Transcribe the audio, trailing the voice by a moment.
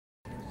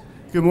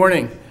Good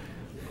morning.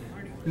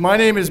 My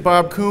name is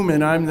Bob Coombe,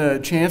 and I'm the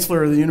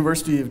Chancellor of the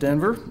University of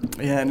Denver,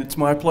 and it's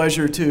my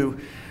pleasure to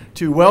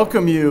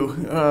welcome you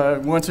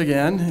once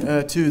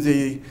again to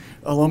the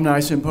Alumni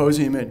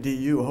Symposium at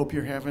DU. I hope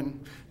you're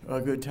having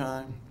a good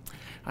time.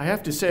 I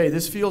have to say,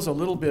 this feels a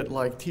little bit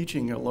like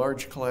teaching a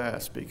large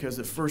class because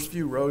the first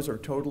few rows are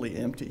totally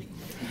empty,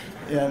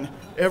 and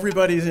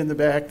everybody's in the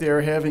back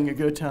there having a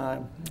good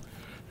time.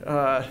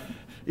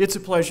 It's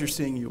a pleasure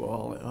seeing you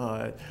all.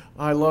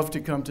 I love to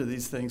come to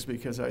these things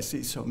because I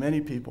see so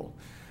many people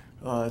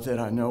that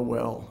I know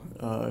well,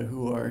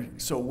 who are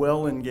so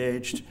well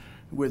engaged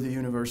with the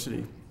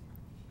university.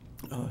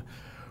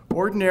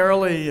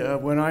 Ordinarily,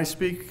 when I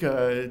speak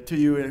to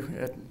you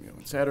at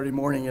Saturday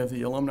morning at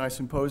the Alumni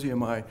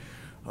Symposium,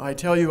 I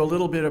tell you a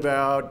little bit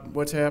about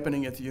what's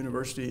happening at the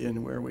university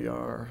and where we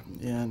are.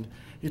 And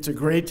it's a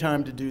great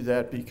time to do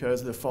that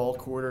because the fall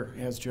quarter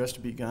has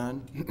just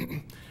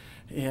begun.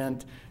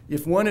 And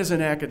if one is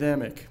an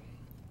academic,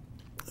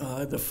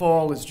 the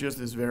fall is just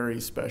this very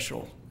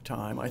special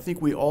time. I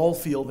think we all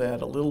feel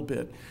that a little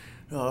bit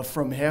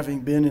from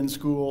having been in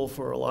school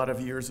for a lot of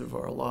years of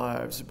our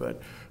lives.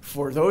 But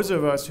for those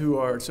of us who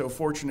are so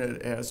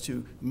fortunate as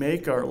to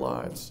make our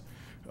lives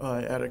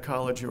at a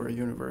college or a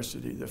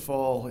university, the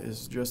fall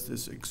is just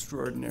this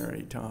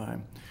extraordinary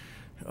time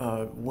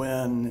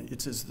when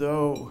it's as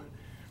though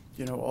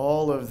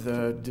all of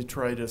the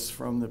detritus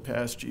from the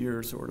past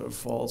year sort of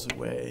falls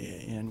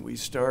away and we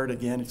start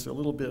again. It's a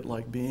little bit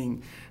like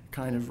being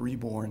kind of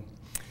reborn.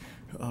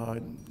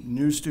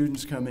 New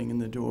students coming in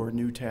the door,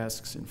 new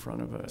tasks in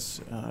front of us.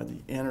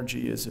 The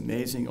energy is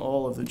amazing.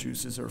 All of the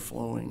juices are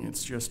flowing.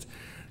 It's just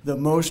the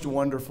most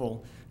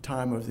wonderful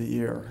time of the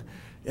year.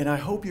 And I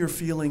hope you're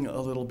feeling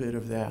a little bit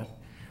of that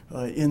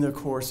in the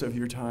course of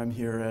your time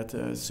here at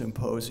the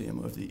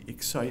symposium, of the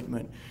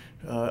excitement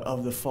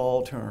of the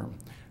fall term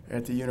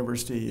at the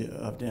University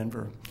of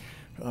Denver.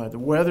 The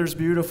weather's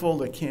beautiful.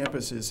 The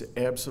campus is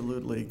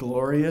absolutely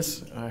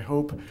glorious. I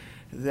hope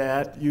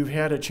that you've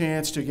had a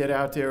chance to get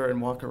out there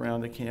and walk around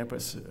the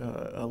campus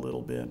a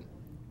little bit.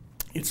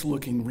 It's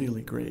looking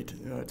really great.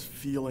 It's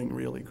feeling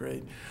really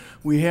great.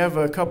 We have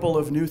a couple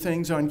of new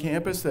things on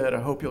campus that I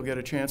hope you'll get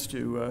a chance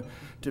to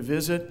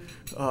visit.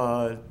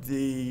 Our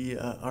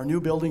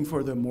new building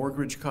for the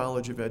Morgridge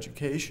College of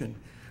Education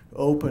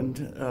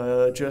opened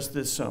just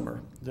this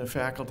summer. The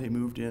faculty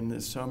moved in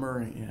this summer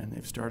and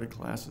they've started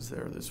classes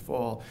there this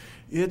fall.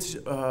 It's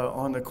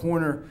on the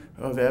corner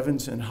of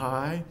Evans and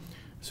High,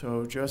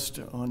 so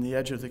just on the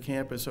edge of the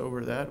campus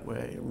over that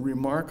way.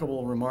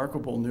 Remarkable,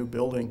 remarkable new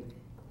building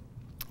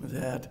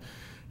that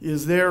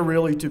is there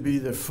really to be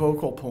the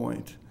focal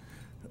point,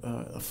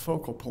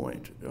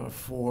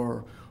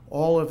 for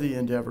all of the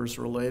endeavors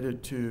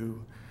related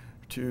to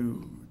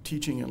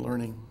teaching and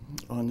learning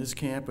on this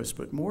campus,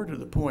 but more to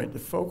the point, the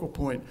focal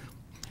point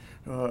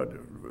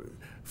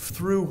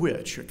through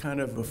which, a kind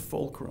of a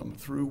fulcrum,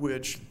 through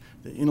which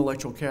the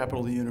intellectual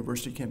capital of the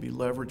university can be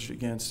leveraged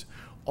against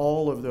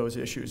all of those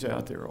issues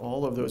out there,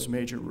 all of those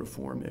major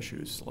reform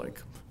issues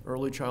like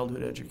early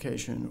childhood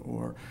education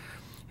or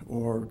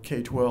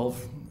K-12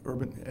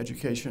 urban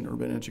education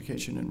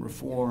and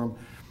reform,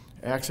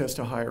 access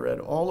to higher ed,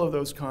 all of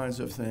those kinds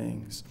of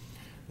things.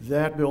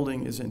 That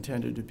building is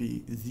intended to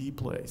be the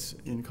place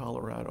in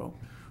Colorado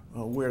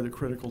where the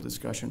critical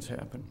discussions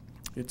happen.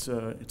 It's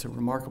a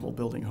remarkable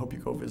building. I hope you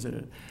go visit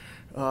it.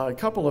 A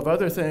couple of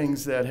other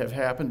things that have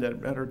happened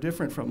that are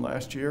different from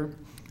last year.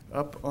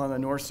 Up on the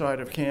north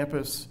side of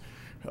campus,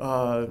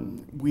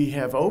 we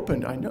have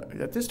opened, I know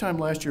at this time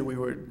last year we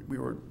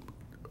were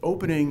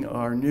opening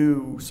our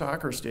new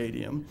soccer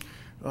stadium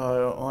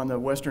on the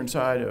western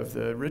side of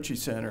the Ritchie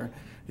Center.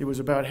 It was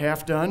about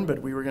half done,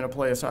 but we were going to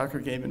play a soccer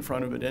game in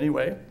front of it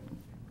anyway.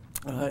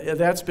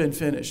 That's been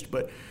finished,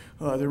 but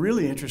the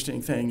really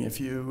interesting thing, if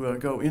you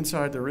go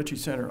inside the Ritchie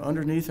Center,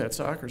 underneath that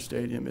soccer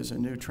stadium is a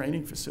new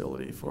training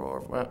facility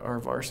for our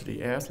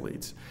varsity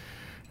athletes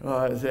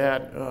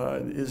that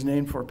is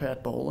named for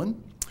Pat Bolin,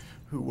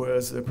 who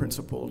was the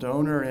principal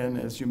donor and,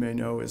 as you may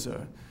know, has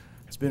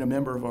been a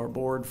member of our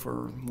board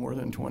for more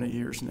than 20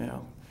 years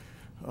now.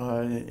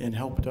 And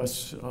helped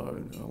us,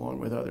 along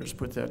with others,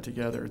 put that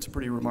together. It's a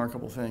pretty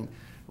remarkable thing.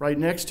 Right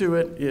next to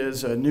it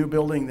is a new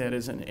building that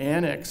is an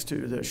annex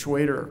to the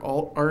Schwader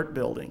Art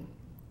Building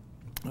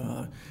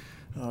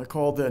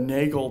called the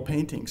Nagel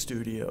Painting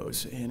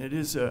Studios. And it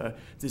is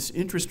this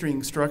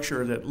interesting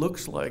structure that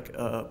looks like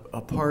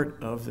a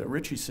part of the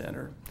Ritchie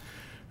Center,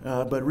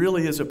 but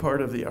really is a part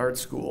of the art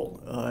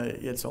school.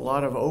 It's a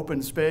lot of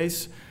open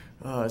space,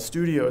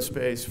 studio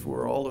space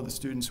for all of the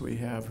students we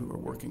have who are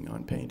working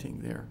on painting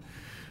there.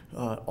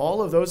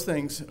 All of those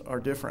things are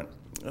different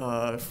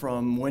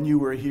from when you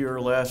were here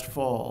last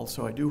fall,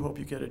 so I do hope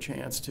you get a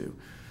chance to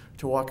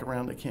walk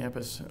around the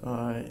campus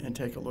and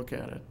take a look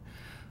at it.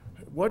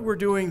 What we're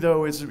doing,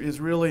 though, is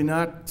really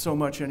not so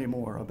much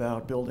anymore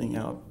about building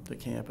out the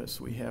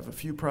campus. We have a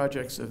few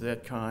projects of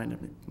that kind,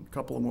 and a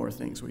couple of more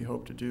things we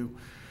hope to do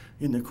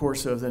in the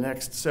course of the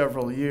next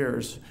several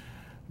years.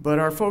 But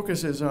our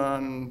focus is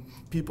on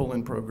people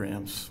and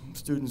programs,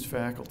 students,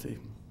 faculty.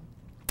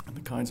 and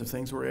the kinds of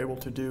things we're able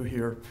to do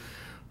here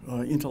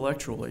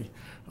intellectually.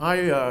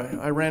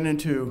 I ran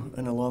into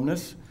an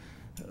alumnus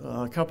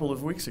a couple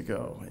of weeks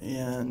ago,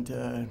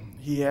 and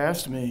he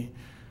asked me,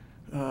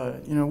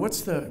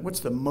 what's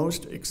the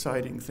most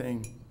exciting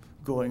thing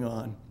going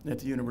on at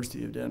the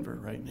University of Denver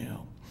right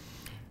now?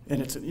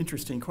 And it's an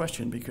interesting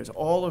question because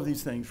all of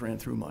these things ran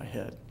through my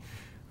head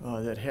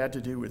that had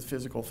to do with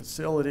physical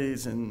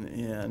facilities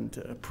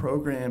and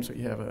programs.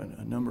 We have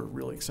a number of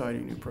really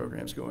exciting new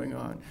programs going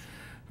on.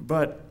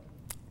 But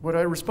what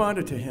I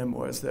responded to him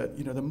was that,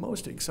 the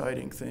most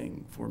exciting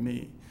thing for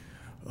me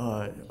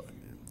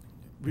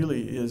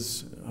really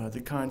is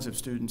the kinds of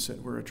students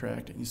that we're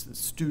attracting. It's the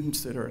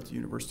students that are at the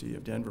University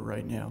of Denver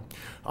right now.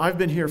 I've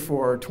been here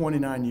for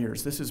 29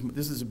 years. This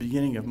is the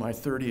beginning of my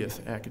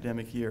 30th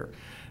academic year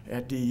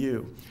at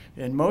DU.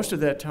 And most of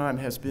that time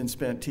has been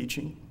spent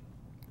teaching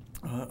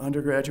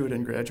undergraduate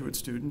and graduate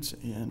students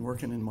and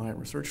working in my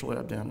research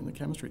lab down in the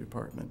chemistry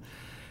department.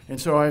 And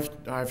so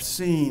I've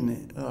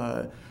seen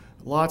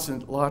lots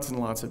and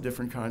lots of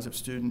different kinds of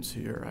students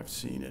here. I've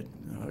seen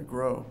it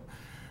grow.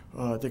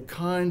 The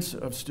kinds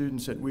of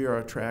students that we are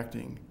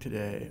attracting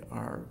today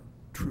are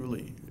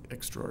truly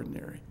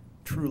extraordinary,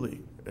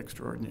 truly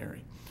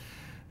extraordinary.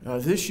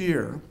 This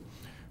year,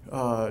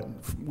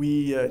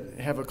 we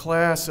have a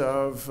class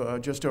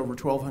of just over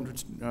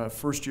 1,200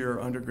 first-year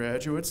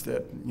undergraduates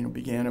that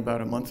began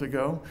about a month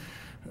ago,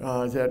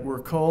 that were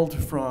culled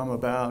from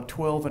about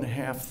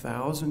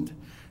 12,500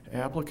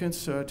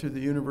 applicants to the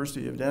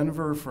University of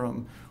Denver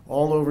from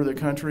all over the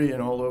country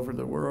and all over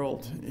the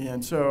world.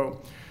 And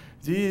so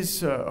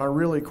these are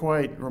really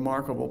quite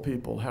remarkable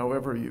people,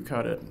 however you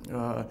cut it.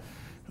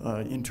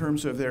 In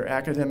terms of their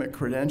academic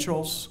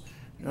credentials,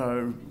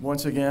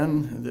 once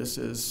again, this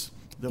is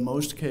the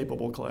most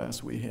capable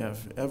class we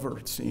have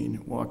ever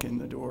seen walk in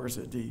the doors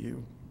at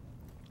DU.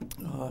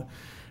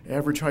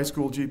 Average high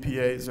school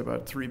GPA is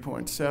about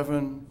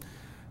 3.7.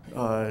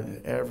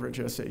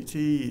 Average SAT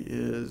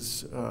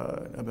is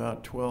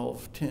about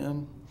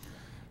 12.10.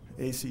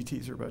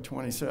 ACTs are about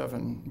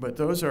 27. But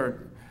those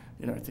are,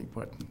 I think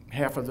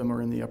half of them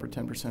are in the upper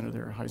 10% of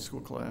their high school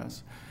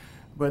class.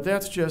 But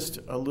that's just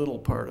a little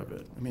part of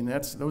it. I mean,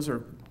 those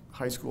are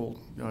high school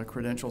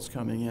credentials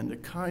coming in. The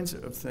kinds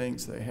of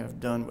things they have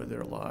done with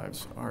their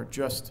lives are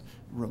just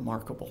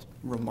remarkable,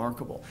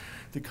 remarkable.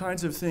 The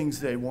kinds of things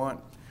they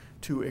want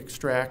to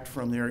extract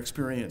from their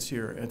experience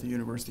here at the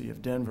University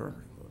of Denver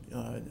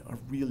are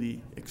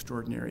really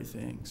extraordinary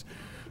things.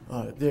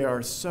 They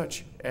are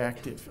such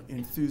active,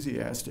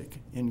 enthusiastic,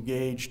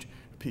 engaged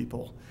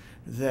people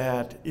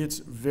that it's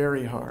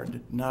very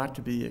hard not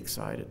to be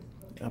excited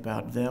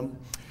about them,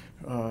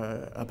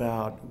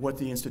 about what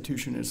the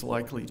institution is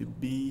likely to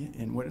be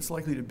and what it's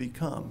likely to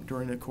become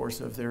during the course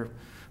of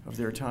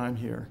their time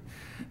here.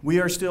 We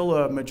are still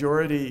a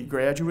majority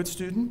graduate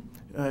student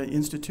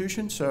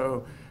institution,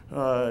 so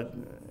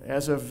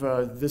as of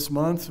this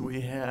month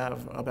we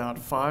have about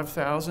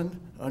 5,000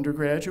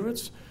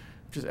 undergraduates,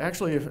 which is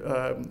actually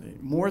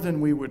more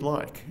than we would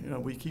like.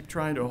 We keep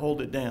trying to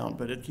hold it down,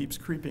 but it keeps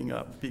creeping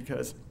up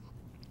because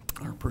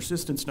our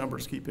persistence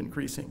numbers keep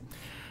increasing.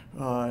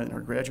 And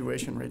our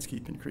graduation rates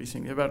keep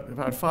increasing.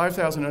 About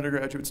 5,000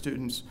 undergraduate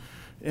students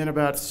and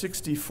about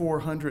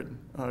 6,400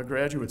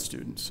 graduate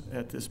students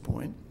at this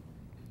point.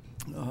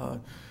 A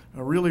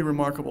really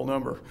remarkable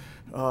number.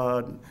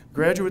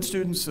 Graduate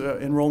students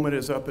enrollment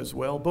is up as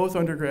well. Both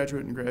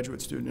undergraduate and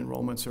graduate student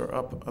enrollments are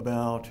up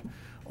about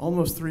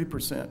almost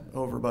 3%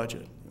 over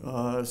budget.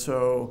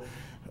 So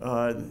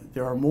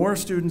there are more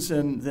students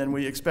than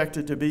we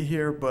expected to be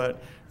here,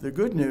 but the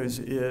good news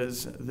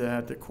is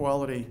that the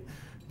quality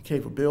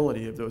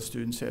capability of those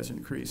students has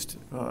increased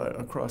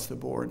across the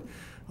board.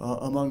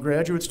 Among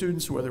graduate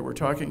students, whether we're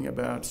talking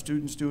about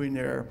students doing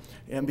their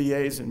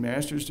MBAs and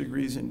master's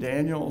degrees in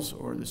Daniels,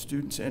 or the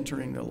students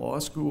entering the law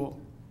school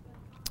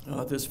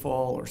this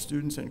fall, or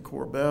students in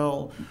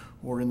Corbell,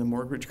 or in the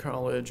Morgridge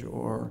College,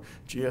 or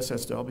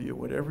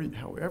GSSW,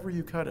 however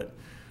you cut it,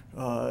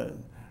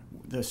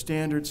 the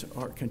standards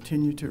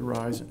continue to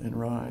rise and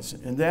rise.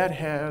 And that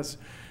has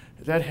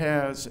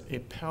a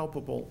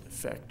palpable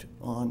effect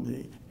on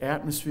the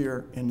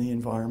atmosphere and the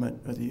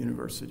environment of the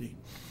university.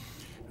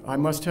 I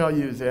must tell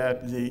you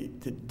that the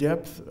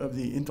depth of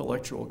the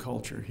intellectual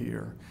culture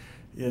here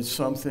is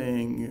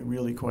something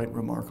really quite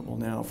remarkable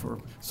now for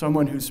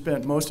someone who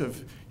spent most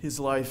of his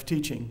life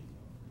teaching.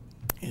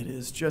 It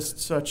is just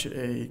such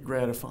a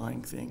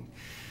gratifying thing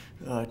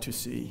to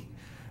see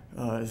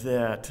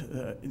that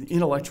the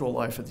intellectual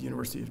life at the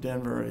University of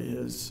Denver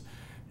is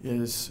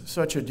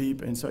such a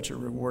deep and such a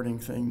rewarding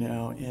thing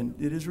now.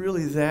 And it is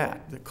really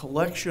the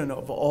collection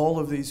of all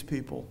of these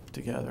people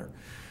together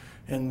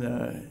and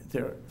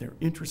their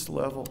interest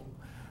level,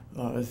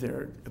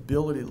 their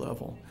ability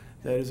level,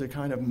 that is a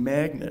kind of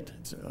magnet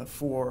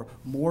for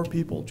more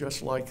people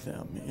just like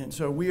them. And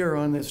so we are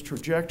on this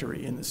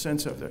trajectory in the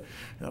sense of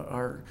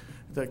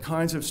the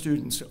kinds of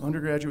students,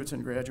 undergraduates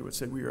and graduates,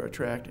 that we are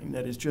attracting,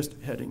 that is just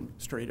heading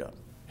straight up.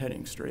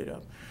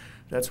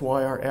 That's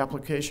why our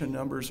application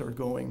numbers are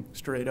going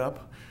straight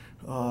up.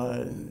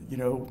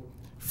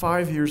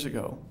 5 years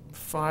ago,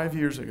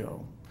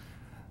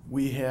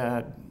 we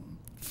had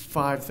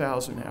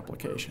 5,000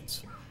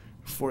 applications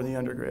for the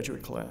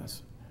undergraduate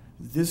class.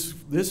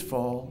 This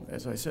fall,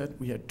 as I said,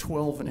 we had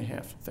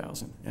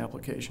 12,500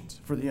 applications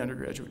for the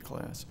undergraduate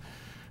class.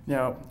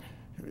 Now,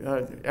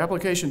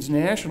 applications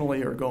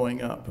nationally are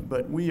going up,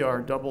 but we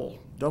are double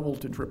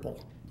to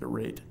triple the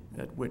rate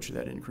at which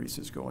that increase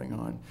is going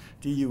on.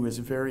 DU is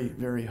very,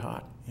 very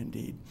hot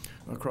indeed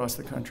across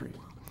the country.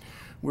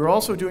 We're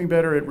also doing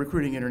better at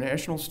recruiting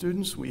international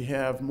students. We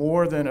have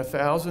more than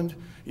 1,000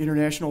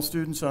 international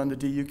students on the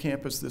DU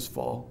campus this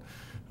fall,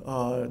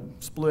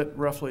 split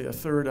roughly a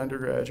third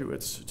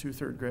undergraduates,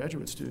 two-thirds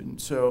graduate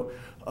students. So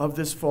of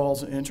this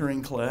fall's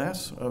entering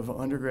class of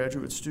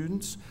undergraduate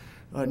students,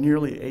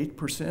 nearly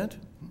 8%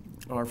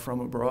 are from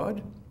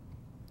abroad.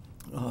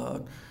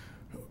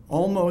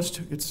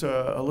 It's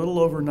a little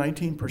over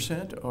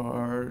 19%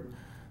 are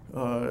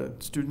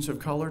students of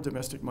color,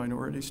 domestic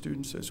minority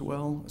students as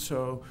well.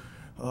 So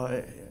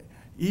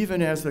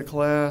even as the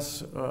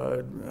class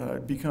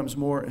becomes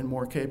more and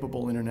more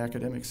capable in an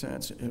academic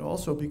sense, it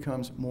also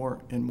becomes more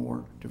and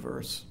more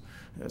diverse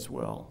as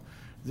well.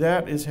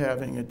 That is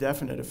having a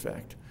definite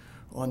effect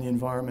on the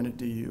environment at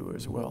DU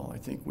as well. I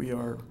think we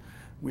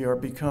are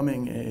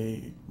becoming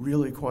a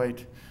really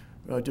quite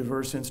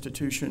diverse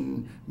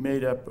institution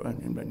made up,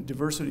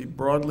 diversity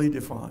broadly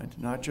defined,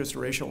 not just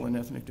racial and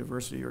ethnic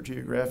diversity or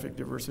geographic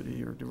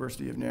diversity or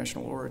diversity of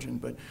national origin,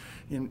 but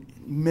in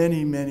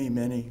many, many,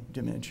 many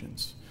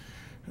dimensions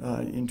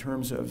in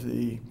terms of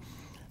the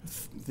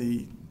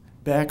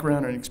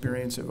background and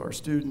experience of our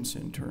students,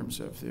 in terms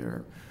of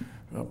their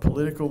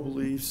political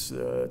beliefs,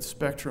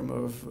 spectrum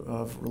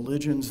of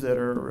religions that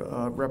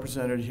are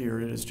represented here.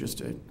 It is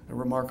just a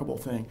remarkable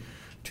thing.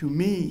 To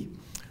me,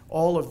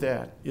 all of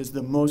that is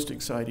the most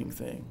exciting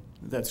thing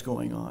that's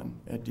going on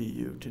at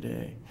DU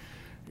today.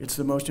 It's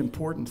the most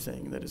important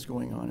thing that is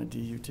going on at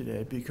DU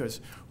today,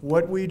 because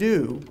what we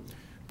do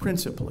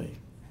principally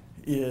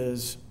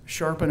is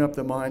sharpen up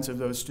the minds of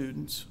those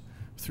students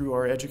through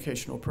our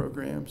educational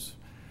programs,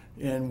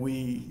 and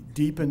we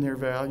deepen their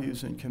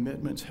values and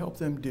commitments, help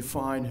them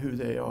define who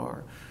they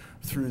are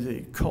through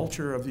the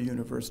culture of the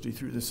university,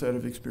 through the set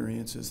of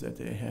experiences that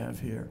they have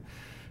here.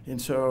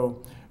 And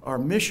so our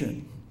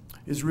mission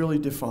is really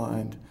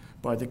defined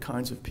by the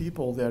kinds of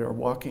people that are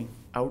walking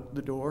out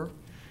the door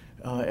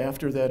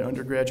after that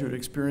undergraduate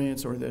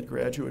experience or that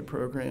graduate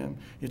program.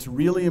 It's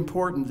really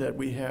important that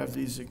we have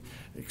these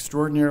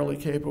extraordinarily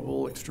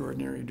capable,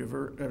 extraordinarily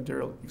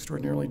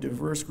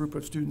diverse group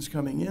of students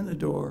coming in the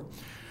door,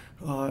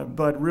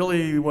 but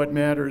really what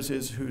matters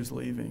is who's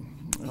leaving.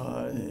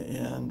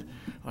 And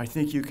I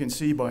think you can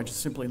see by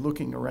just simply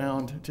looking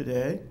around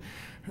today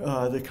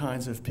the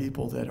kinds of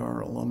people that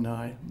are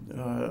alumni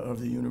of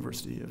the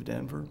University of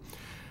Denver.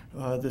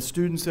 The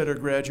students that are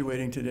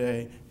graduating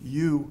today,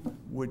 you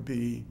would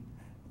be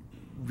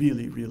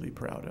really, really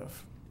proud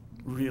of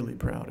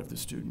the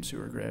students who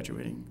are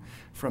graduating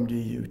from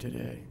DU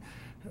today,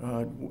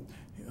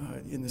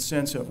 in the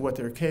sense of what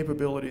their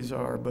capabilities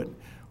are, but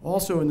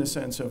also in the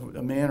sense of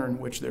the manner in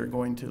which they're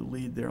going to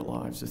lead their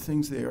lives, the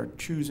things they are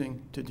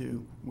choosing to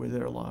do with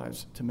their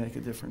lives to make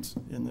a difference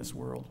in this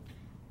world.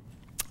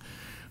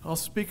 I'll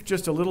speak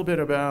just a little bit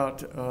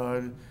about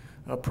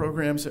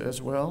programs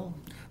as well.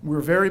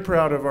 We're very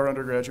proud of our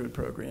undergraduate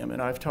program,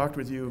 and I've talked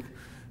with you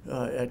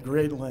at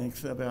great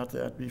length about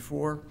that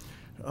before.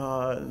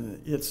 I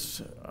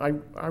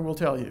will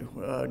tell you,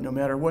 no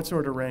matter what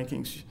sort of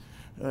rankings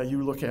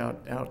you look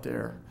out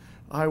there,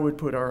 I would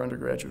put our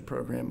undergraduate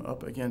program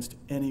up against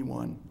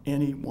anyone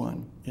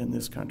in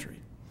this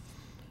country.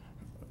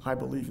 I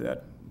believe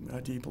that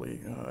deeply.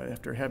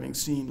 After having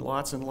seen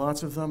lots and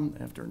lots of them,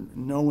 after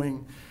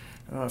knowing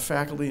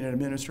faculty and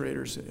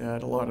administrators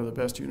at a lot of the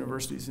best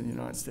universities in the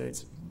United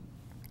States,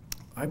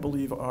 I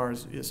believe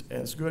ours is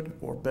as good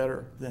or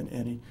better than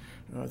any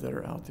that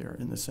are out there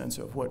in the sense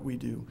of what we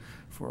do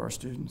for our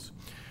students.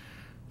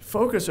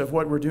 Focus of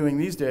what we're doing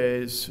these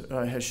days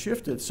has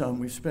shifted some.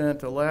 We've spent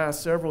the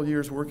last several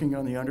years working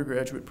on the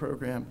undergraduate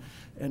program,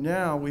 and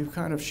now we've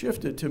kind of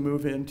shifted to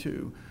move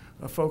into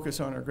a focus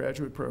on our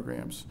graduate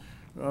programs.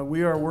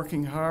 We are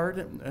working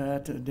hard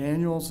at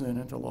Daniels and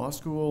at the law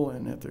school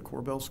and at the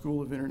Corbell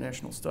School of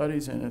International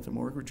Studies and at the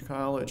Morgridge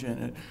College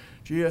and at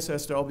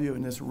GSSW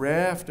and this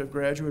raft of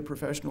graduate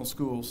professional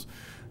schools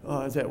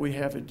that we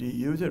have at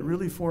DU that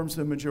really forms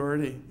the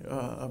majority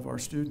of our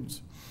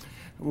students.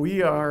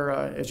 We are,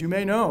 as you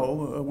may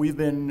know, we've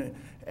been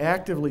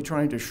actively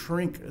trying to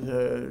shrink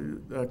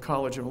the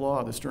College of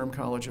Law, the Sturm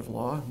College of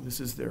Law. This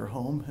is their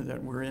home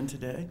that we're in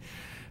today.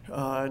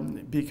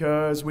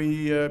 Because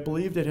we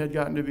believed it had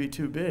gotten to be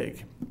too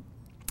big.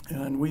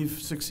 And we've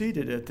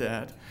succeeded at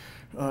that.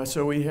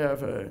 So we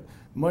have a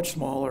much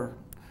smaller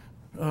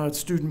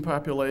student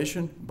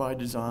population by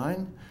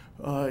design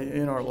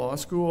in our law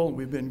school.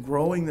 We've been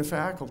growing the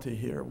faculty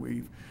here.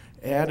 We've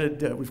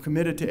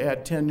committed to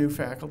add 10 new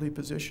faculty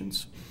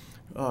positions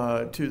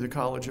to the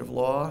College of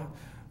Law,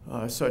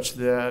 such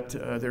that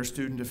their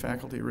student to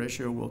faculty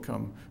ratio will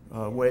come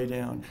way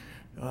down.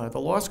 The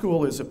law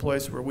school is a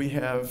place where we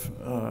have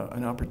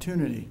an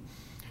opportunity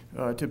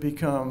to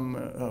become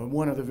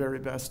one of the very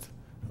best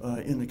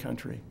in the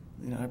country.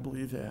 And I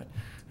believe that.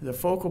 The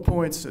focal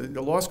points,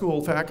 the law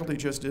school faculty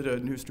just did a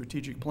new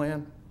strategic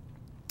plan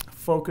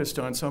focused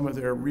on some of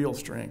their real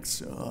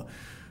strengths,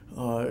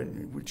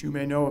 which you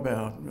may know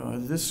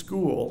about. This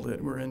school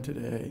that we're in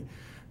today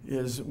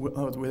is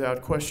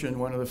without question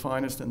one of the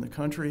finest in the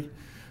country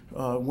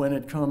when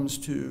it comes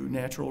to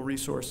natural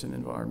resource and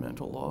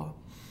environmental law.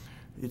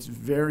 It's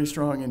very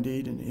strong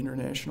indeed in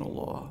international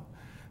law.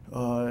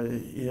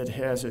 It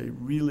has a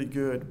really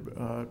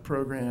good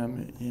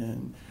program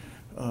in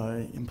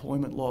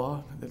employment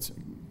law that's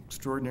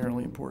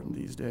extraordinarily important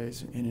these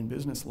days, and in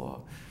business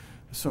law.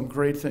 Some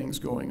great things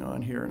going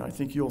on here, and I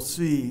think you'll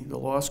see the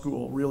law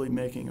school really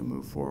making a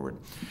move forward.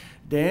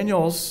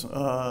 Daniels,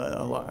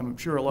 I'm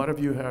sure a lot of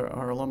you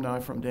are alumni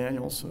from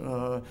Daniels.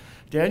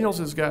 Daniels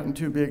has gotten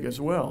too big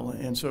as well,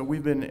 and so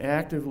we've been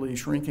actively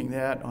shrinking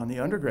that on the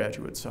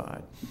undergraduate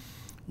side.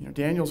 You know,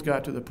 Daniels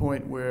got to the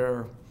point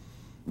where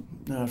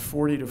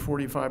 40 to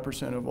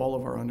 45% of all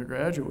of our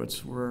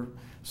undergraduates were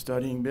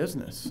studying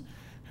business.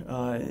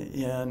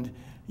 And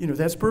you know,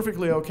 that's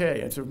perfectly okay.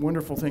 It's a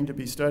wonderful thing to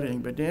be studying,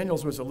 but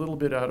Daniels was a little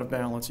bit out of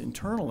balance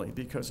internally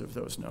because of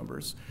those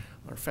numbers.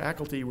 Our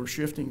faculty were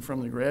shifting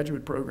from the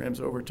graduate programs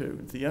over to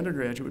the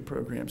undergraduate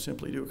program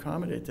simply to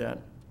accommodate that.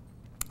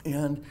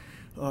 And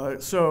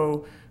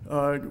so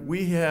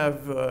we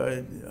have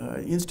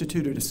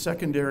instituted a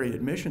secondary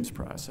admissions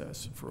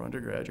process for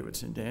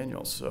undergraduates in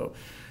Daniels. So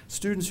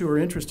students who are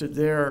interested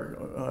there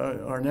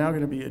are now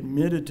going to be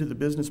admitted to the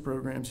business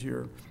programs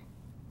here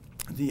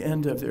at the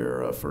end of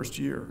their first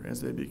year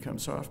as they become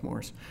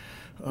sophomores.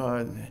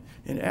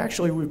 And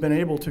actually, we've been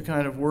able to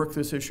kind of work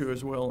this issue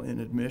as well in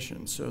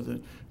admissions, so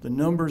that the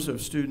numbers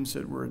of students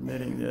that we're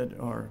admitting that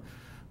are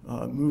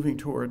moving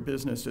toward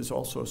business is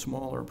also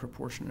smaller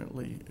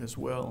proportionately as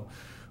well.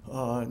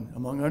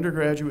 Among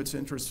undergraduates,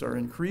 interests are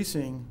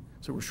increasing,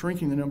 so we're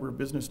shrinking the number of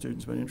business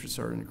students, but interests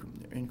are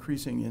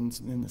increasing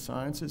in the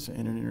sciences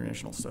and in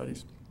international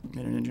studies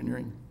and in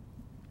engineering.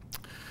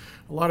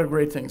 A lot of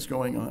great things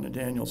going on in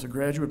Daniels. The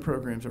graduate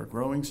programs are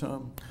growing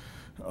some.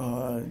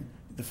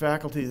 The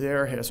faculty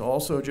there has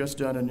also just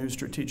done a new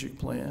strategic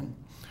plan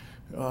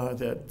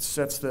that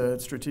sets the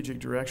strategic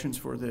directions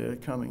for the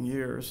coming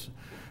years.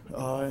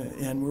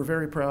 And we're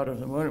very proud of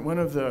them. One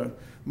of the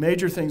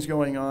major things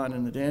going on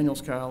in the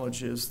Daniels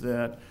College is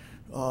that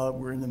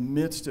we're in the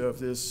midst of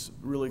this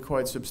really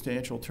quite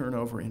substantial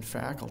turnover in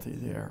faculty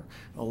there.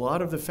 A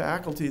lot of the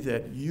faculty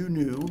that you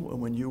knew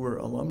when you were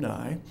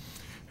alumni,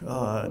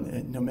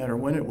 no matter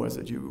when it was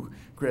that you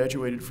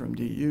graduated from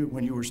DU,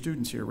 when you were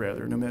students here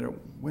rather, no matter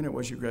when it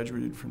was you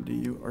graduated from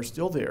DU, are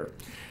still there.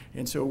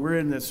 And so we're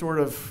in this sort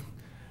of,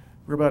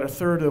 we're about a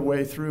third of the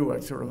way through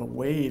a sort of a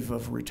wave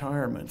of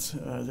retirements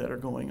that are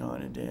going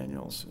on in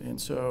Daniels. And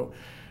so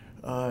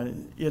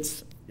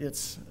it's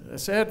a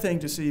sad thing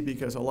to see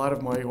because a lot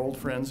of my old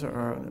friends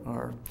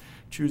are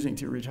choosing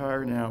to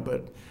retire now,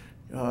 but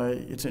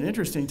it's an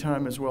interesting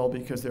time as well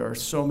because there are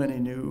so many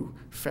new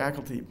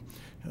faculty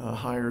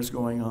hires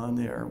going on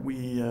there.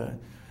 We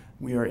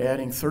are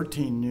adding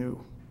 13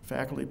 new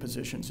faculty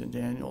positions in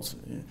Daniels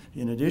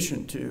in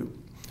addition to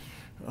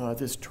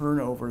this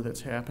turnover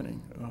that's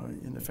happening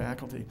in the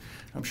faculty.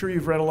 I'm sure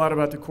you've read a lot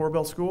about the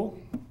Corbell School.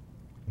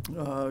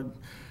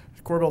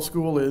 Corbell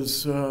School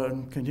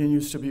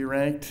continues to be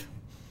ranked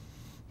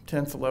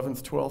 10th,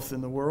 11th, 12th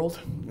in the world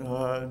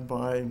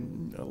by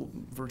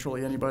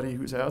virtually anybody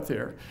who's out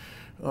there.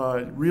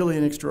 Really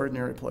an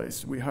extraordinary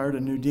place. We hired a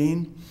new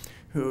dean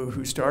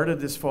who started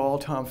this fall,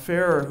 Tom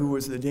Farrer, who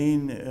was the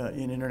dean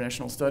in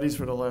international studies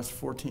for the last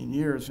 14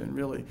 years and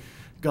really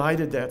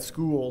guided that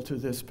school to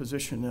this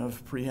position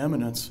of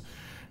preeminence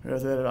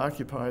that it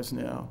occupies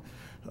now,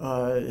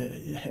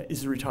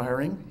 is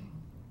retiring.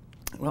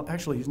 Well,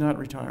 actually, he's not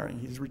retiring.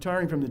 He's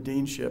retiring from the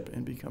deanship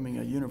and becoming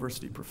a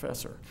university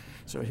professor.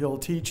 So he'll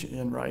teach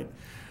and write.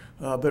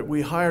 But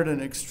we hired an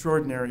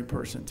extraordinary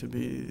person to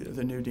be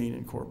the new dean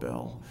in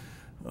Corbell,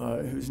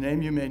 whose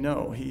name you may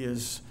know. He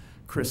is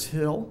Chris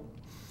Hill,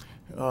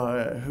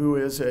 who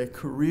is a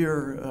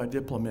career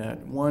diplomat,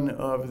 one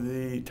of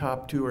the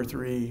top 2 or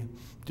 3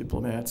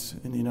 diplomats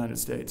in the United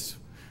States,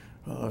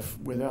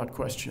 without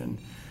question.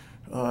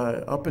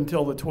 Up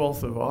until the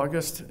 12th of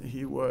August,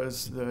 he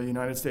was the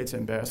United States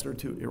ambassador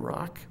to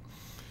Iraq.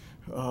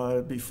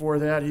 Before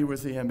that, he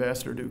was the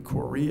ambassador to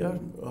Korea.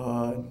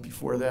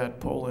 Before that,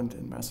 Poland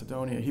and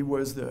Macedonia. He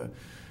was the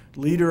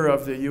leader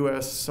of the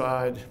U.S.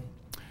 side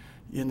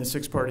in the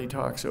 6-party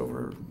talks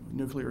over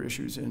nuclear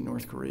issues in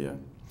North Korea.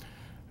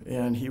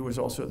 And he was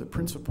also the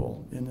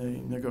principal in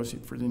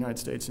for the United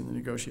States in the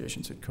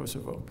negotiations at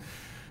Kosovo.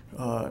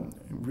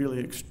 Really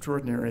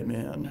extraordinary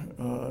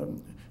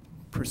man.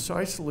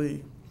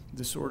 Precisely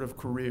the sort of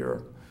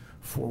career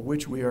for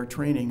which we are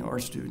training our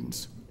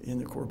students in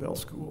the Corbell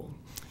School.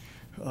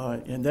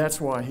 And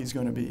that's why he's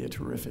going to be a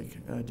terrific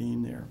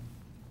dean there.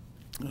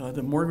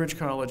 The Morgridge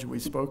College we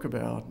spoke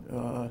about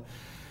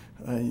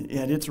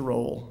and its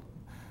role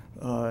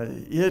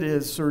It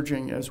is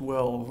surging as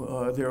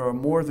well. There are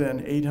more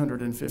than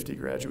 850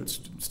 graduate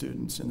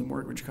students in the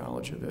Mortgage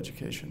College of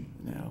Education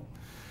now.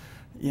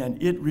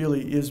 And it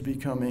really is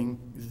becoming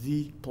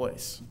the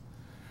place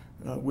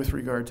with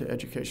regard to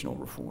educational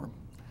reform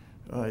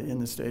in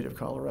the state of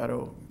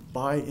Colorado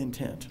by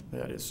intent.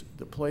 That is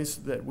the place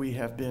that we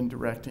have been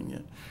directing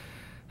it.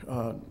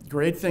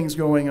 Great things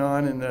going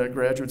on in the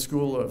Graduate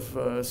School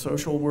of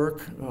Social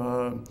Work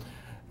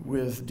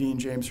with Dean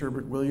James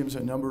Herbert Williams, a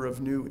number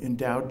of new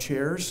endowed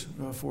chairs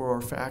for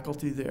our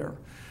faculty there,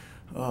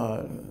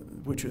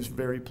 which is a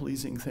very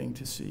pleasing thing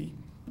to see.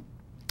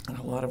 And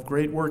a lot of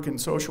great work in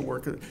social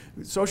work.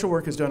 Social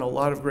work has done a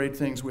lot of great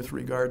things with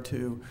regard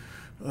to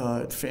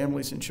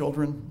families and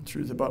children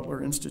through the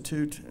Butler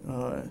Institute.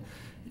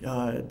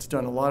 It's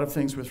done a lot of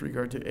things with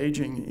regard to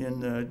aging in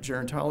the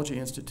Gerontology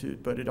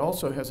Institute, but it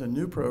also has a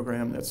new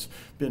program that's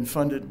been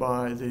funded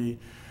by the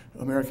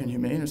American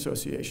Humane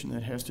Association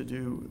that has to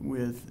do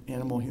with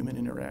animal-human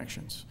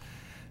interactions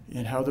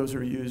and how those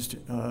are used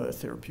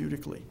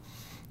therapeutically.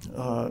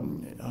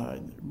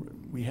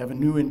 We have a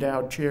new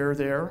endowed chair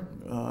there,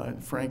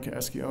 Frank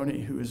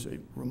Ascioni, who is a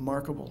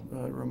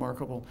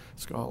remarkable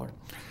scholar.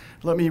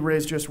 Let me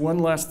raise just one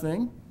last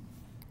thing,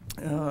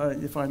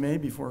 if I may,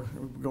 before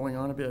going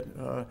on a bit.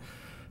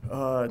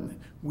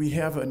 We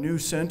have a new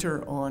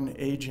center on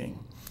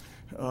aging,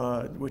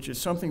 which is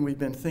something we've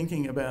been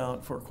thinking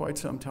about for quite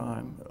some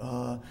time.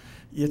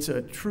 It's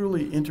a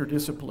truly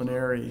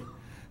interdisciplinary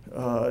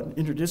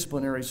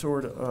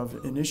sort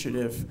of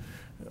initiative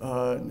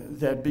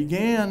that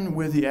began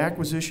with the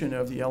acquisition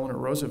of the Eleanor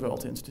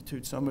Roosevelt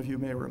Institute. Some of you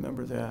may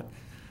remember that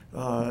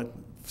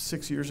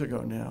 6 years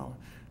ago now.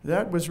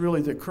 That was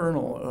really the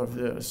kernel of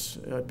this.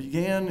 It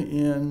began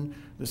in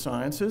the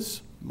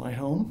sciences, my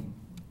home,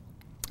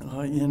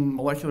 in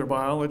molecular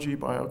biology,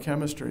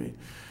 biochemistry,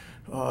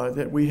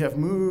 that we have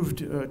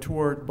moved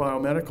toward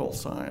biomedical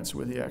science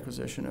with the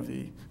acquisition of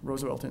the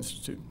Roosevelt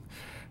Institute.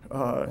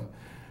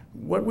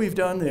 What we've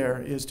done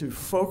there is to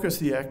focus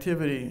the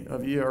activity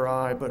of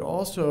ERI, but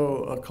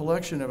also a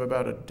collection of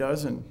about a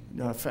dozen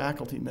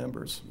faculty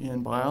members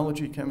in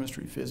biology,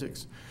 chemistry,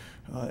 physics,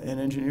 and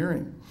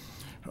engineering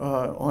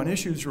on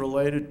issues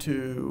related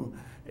to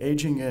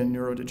aging and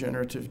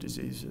neurodegenerative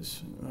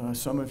diseases.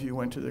 Some of you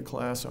went to the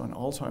class on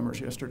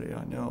Alzheimer's yesterday,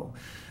 I know.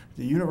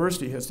 The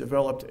university has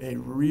developed a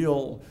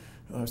real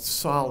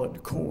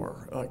solid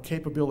core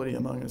capability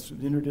among us, an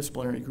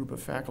interdisciplinary group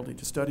of faculty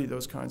to study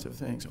those kinds of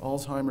things: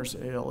 Alzheimer's,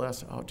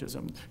 ALS,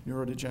 autism,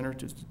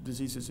 neurodegenerative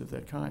diseases of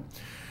that kind.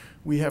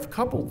 We have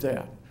coupled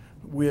that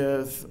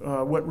with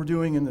what we're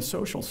doing in the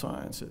social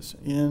sciences,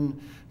 in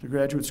the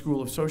Graduate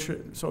School of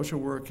Social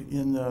Work,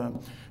 in the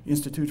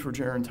Institute for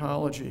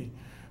Gerontology,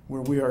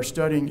 where we are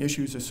studying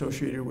issues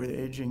associated with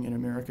aging in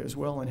America as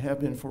well, and have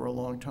been for a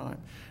long time.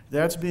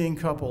 That's being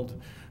coupled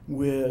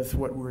with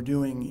what we're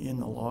doing in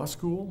the law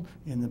school,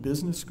 in the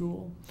business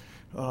school,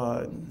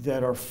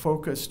 that are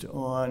focused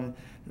on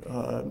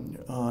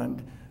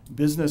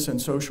business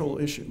and social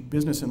issues,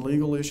 business and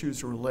legal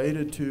issues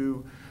related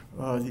to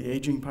the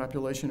aging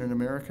population in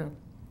America.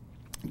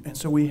 And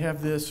so we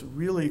have this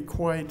really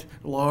quite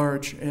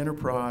large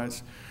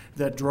enterprise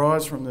that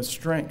draws from the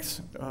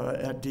strengths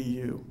at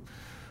DU.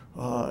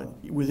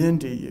 Within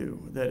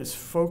DU, that is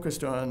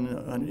focused on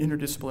an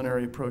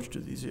interdisciplinary approach to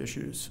these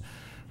issues.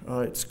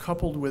 It's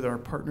coupled with our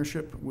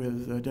partnership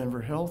with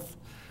Denver Health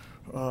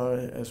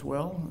as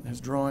well,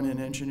 has drawn in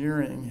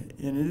engineering,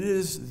 and it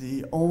is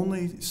the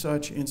only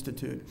such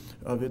institute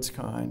of its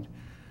kind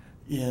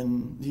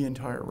in the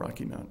entire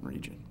Rocky Mountain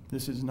region.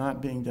 This is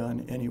not being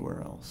done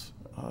anywhere else.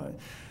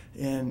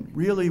 And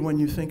really, when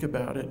you think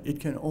about it,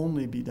 it can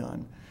only be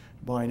done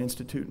by an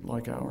institute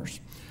like ours.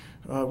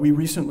 We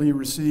recently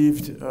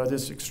received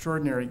this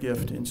extraordinary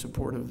gift in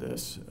support of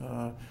this,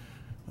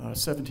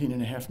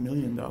 $17.5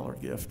 million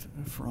gift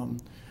from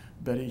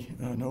Betty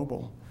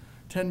Noble,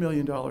 $10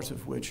 million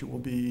of which will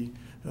be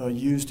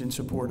used in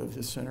support of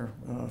this Center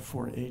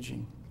for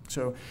Aging.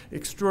 So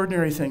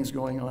extraordinary things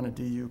going on at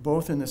DU,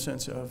 both in the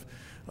sense of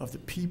the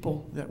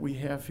people that we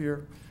have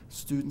here,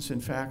 students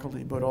and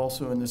faculty, but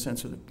also in the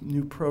sense of the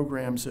new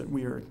programs that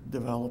we are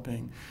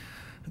developing.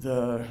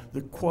 The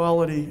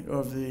quality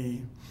of the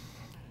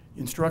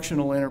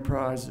instructional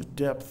enterprise, the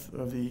depth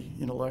of the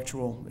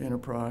intellectual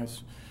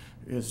enterprise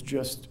is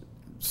just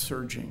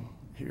surging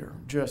here,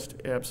 just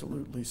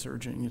absolutely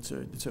surging. It's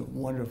a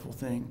wonderful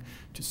thing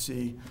to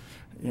see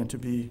and to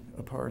be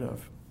a part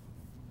of.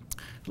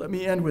 Let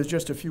me end with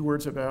just a few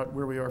words about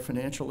where we are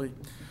financially.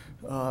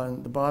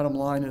 The bottom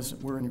line is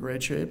we're in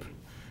great shape.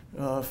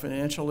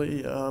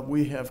 Financially,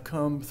 we have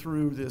come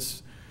through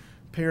this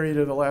period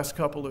of the last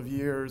couple of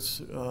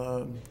years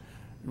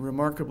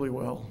remarkably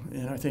well,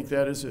 and I think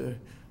that is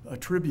a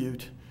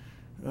tribute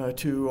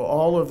to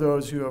all of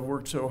those who have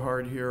worked so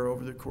hard here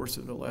over the course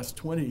of the last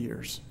 20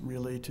 years,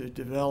 really, to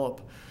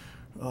develop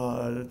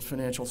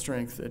financial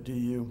strength at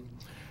DU.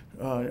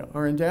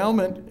 Our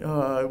endowment,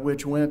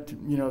 which went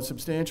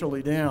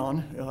substantially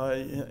down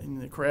in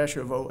the crash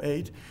of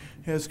 '08,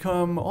 has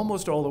come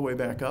almost all the way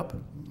back up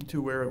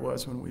to where it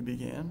was when we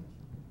began.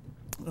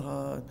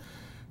 But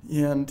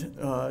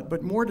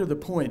more to the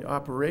point,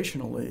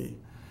 operationally,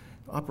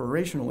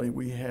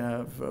 we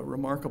have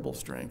remarkable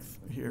strength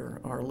here.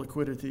 Our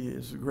liquidity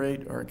is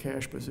great. Our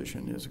cash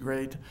position is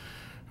great.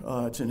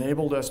 It's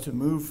enabled us to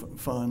move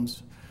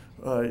funds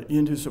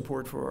into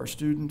support for our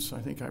students. I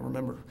think I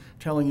remember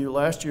telling you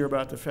last year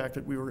about the fact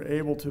that we were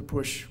able to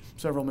push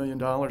several $1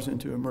 million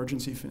into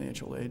emergency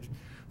financial aid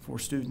for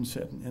students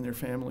and their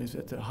families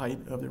at the height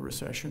of the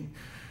recession.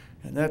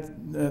 And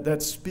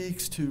that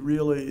speaks to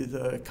really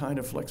the kind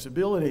of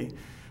flexibility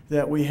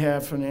that we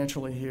have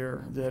financially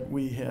here that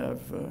we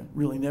have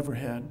really never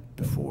had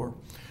before.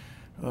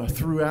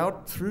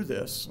 Through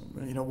this,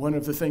 one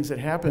of the things that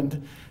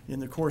happened in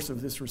the course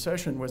of this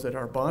recession was that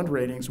our bond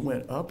ratings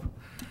went up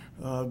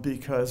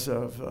because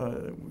of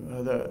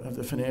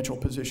the financial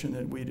position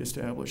that we'd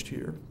established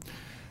here.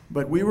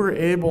 But we were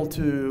able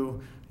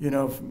to,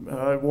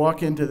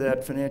 walk into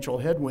that financial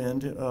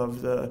headwind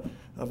of the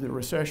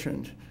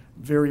recession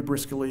very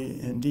briskly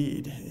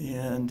indeed,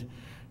 and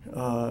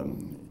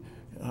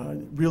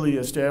really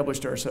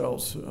established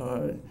ourselves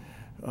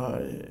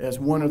as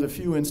one of the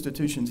few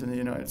institutions in the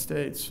United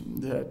States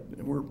that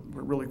we're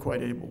really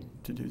quite able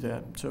to do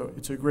that. So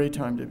it's a great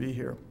time to be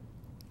here.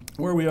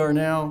 Where we are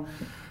now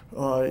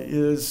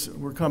is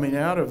we're coming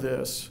out of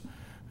this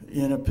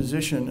in a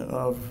position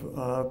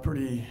of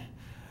pretty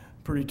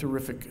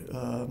terrific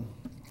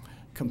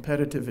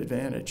competitive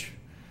advantage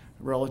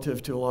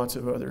relative to lots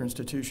of other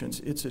institutions.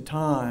 It's a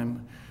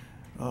time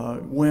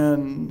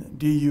when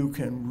DU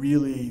can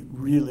really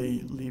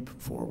leap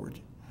forward.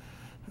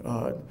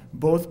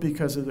 Both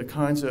because of the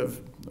kinds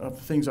of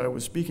things I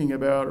was speaking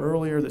about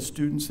earlier, the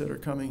students that are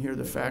coming here,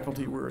 the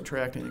faculty we're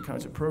attracting, the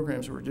kinds of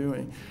programs we're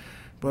doing,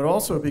 but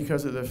also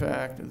because of the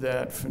fact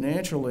that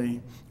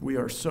financially we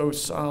are so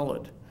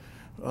solid,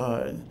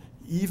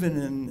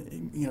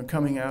 even in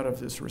coming out of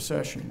this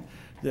recession,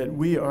 that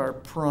we are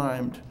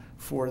primed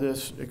for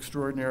this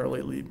extraordinary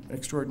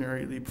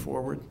leap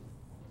forward.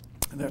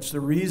 And that's the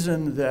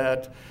reason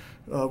that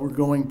we're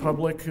going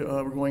public.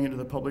 We're going into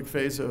the public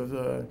phase of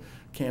the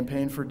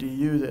campaign for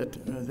DU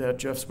that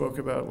Jeff spoke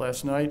about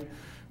last night.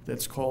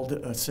 That's called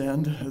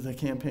Ascend, the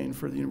campaign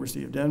for the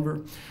University of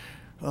Denver.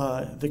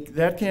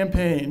 That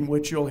campaign,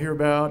 which you'll hear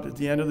about at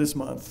the end of this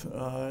month,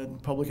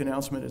 public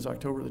announcement is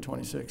October the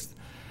 26th,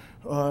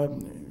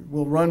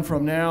 will run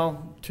from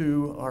now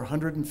to our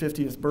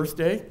 150th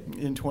birthday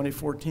in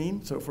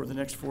 2014, so for the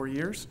next 4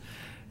 years.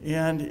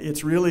 And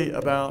it's really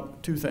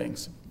about two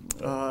things.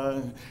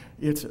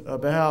 It's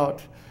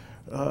about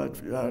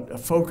a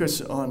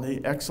focus on the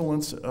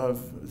excellence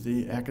of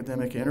the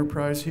academic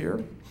enterprise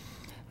here.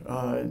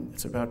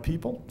 It's about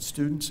people,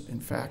 students,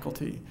 and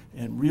faculty,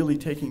 and really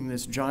taking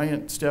this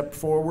giant step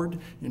forward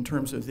in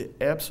terms of the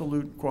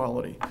absolute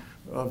quality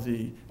of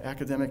the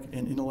academic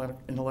and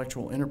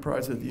intellectual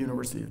enterprise of the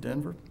University of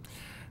Denver.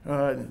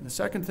 The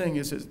second thing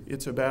is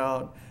it's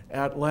about,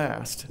 at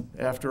last,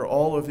 after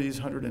all of these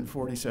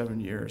 147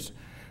 years,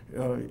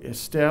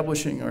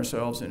 establishing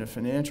ourselves in a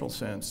financial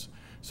sense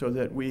so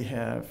that we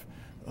have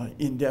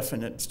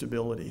indefinite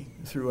stability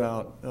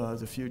throughout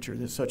the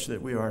future, such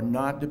that we are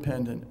not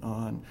dependent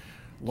on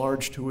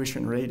large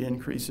tuition rate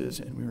increases,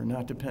 and we are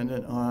not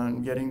dependent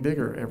on getting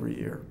bigger every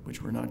year,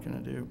 which we're not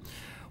going to do.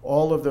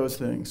 All of those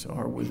things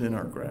are within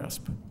our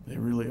grasp. They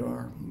really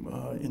are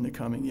in the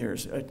coming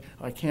years.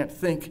 I can't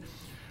think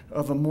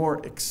of a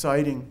more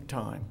exciting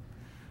time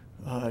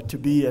to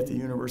be at the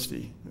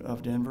University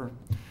of Denver.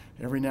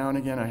 Every now and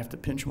again I have to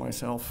pinch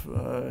myself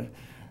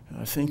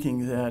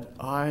thinking that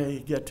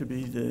I get to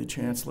be the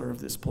chancellor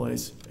of this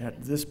place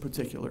at this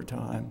particular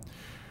time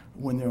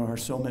when there are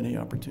so many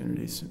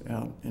opportunities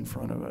out in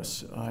front of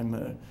us. I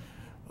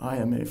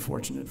am a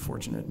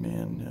fortunate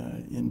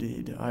man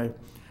indeed. I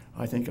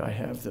think I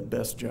have the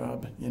best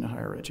job in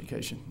higher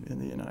education in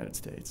the United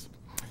States.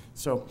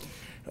 So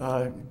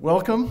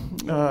welcome.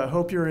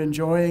 Hope you're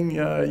enjoying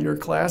your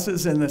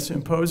classes in the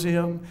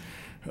symposium.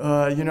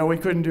 We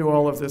couldn't do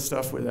all of this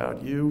stuff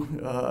without you.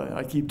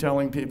 I keep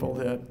telling people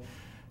that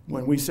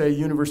when we say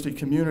university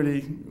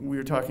community,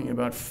 we're talking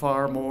about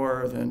far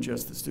more than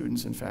just the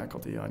students and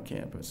faculty on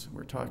campus.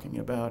 We're talking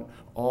about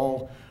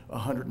all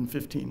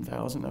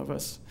 115,000 of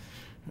us.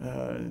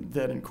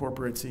 That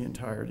incorporates the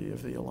entirety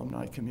of the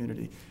alumni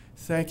community.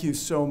 Thank you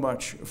so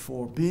much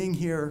for being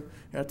here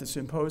at the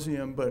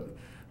symposium,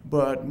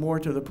 but more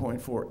to the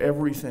point, for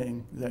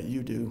everything that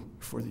you do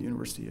for the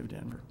University of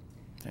Denver.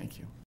 Thank you.